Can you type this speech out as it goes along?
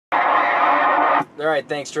All right,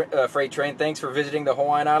 thanks, Freight Train. Thanks for visiting the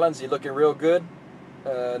Hawaiian Islands. You're looking real good.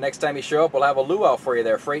 Next time you show up, we'll have a luau for you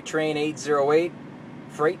there. Freight Train 808.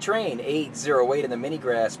 Freight Train 808 in the mini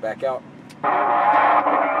grass. Back out.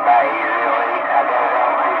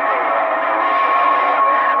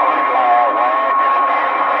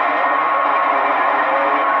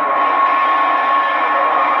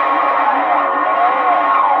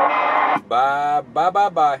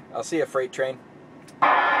 Bye. I'll see you, Freight Train.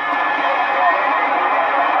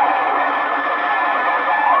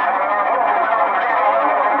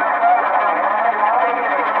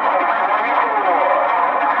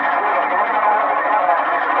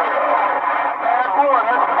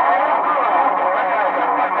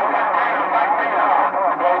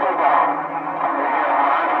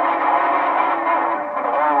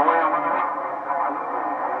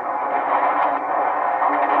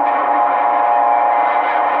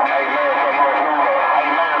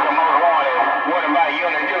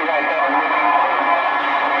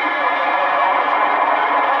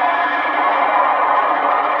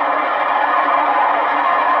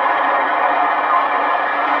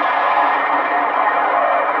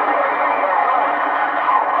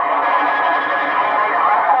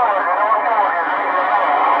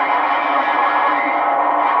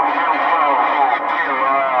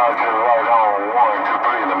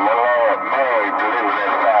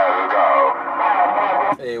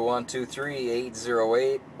 Hey, 123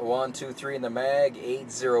 808 123 in the mag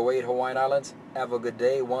 808 Hawaiian Islands. Have a good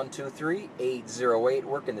day. 123 808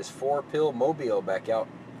 working this 4-pill mobile. Back out.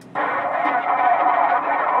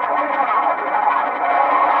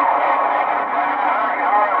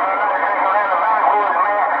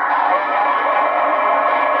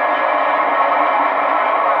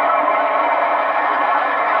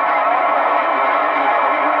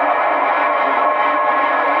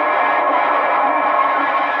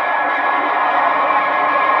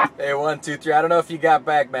 Hey, 123. I don't know if you got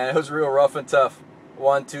back, man. It was real rough and tough.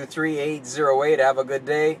 123 808. Have a good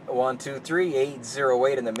day. 123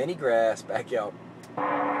 808 in the mini grass. Back out.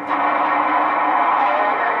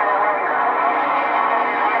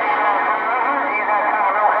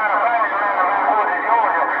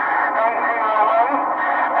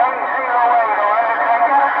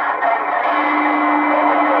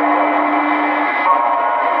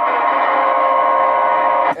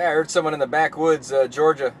 Yeah, I heard someone in the backwoods,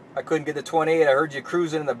 Georgia. I couldn't get the 28. I heard you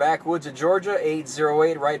cruising in the backwoods of Georgia.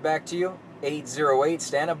 808, right back to you. 808,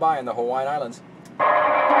 standing by in the Hawaiian Islands.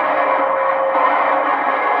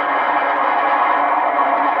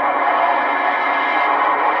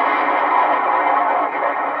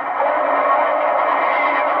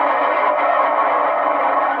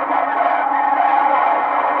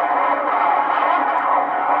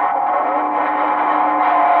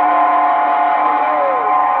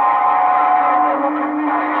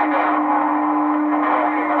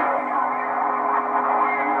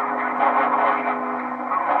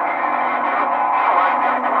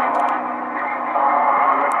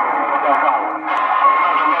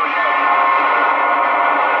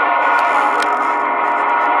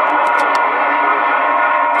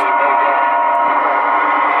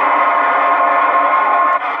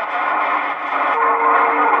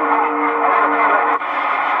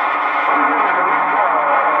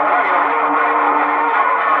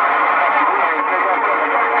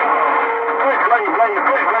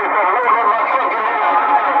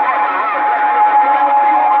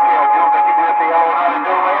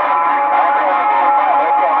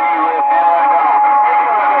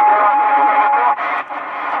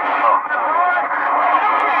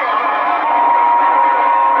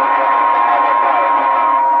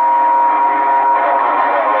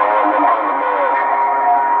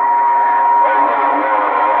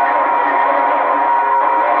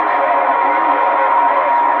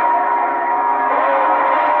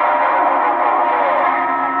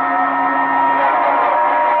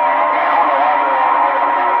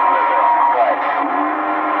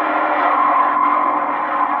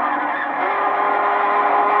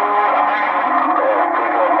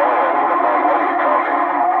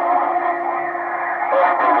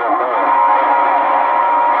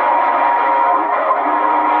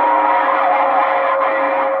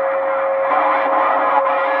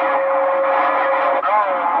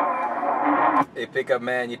 Hey,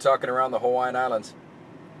 PickUpMan, you talking around the Hawaiian Islands.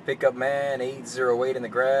 PickUpMan 808 in the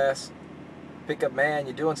grass. PickUpMan,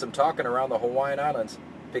 you're doing some talking around the Hawaiian Islands.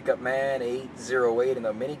 PickUpMan 808 in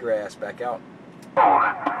the mini grass. Back out.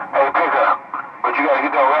 Hey, Pickup, but you gotta get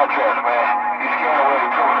that rat trash, man. He's scared away the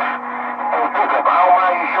tour. Hey, Pickup, I don't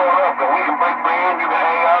mind you showing up, and we can break bread, you can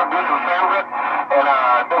hang out, do some sandwich, and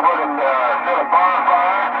then we can set a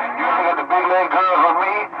bonfire. You can look at the big leg girls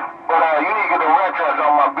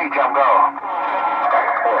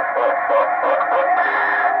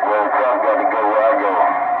Well, Tom got to go where I go.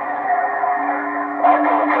 I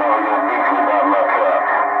can't travel your beach without my truck.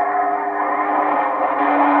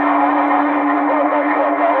 Without my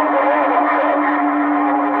truck, I don't know all them trucks.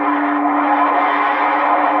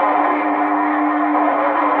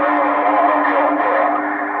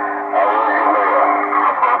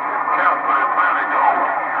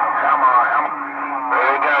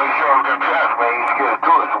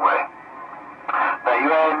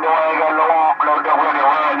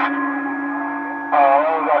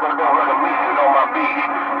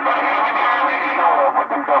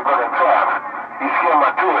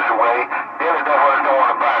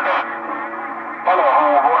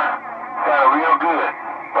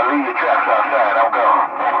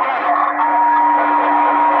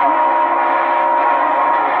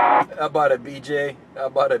 I bought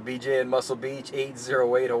a BJ in Muscle Beach,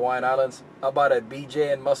 808 Hawaiian Islands. I bought a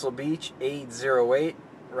BJ in Muscle Beach, 808,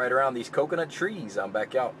 right around these coconut trees. I'm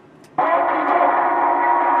back out.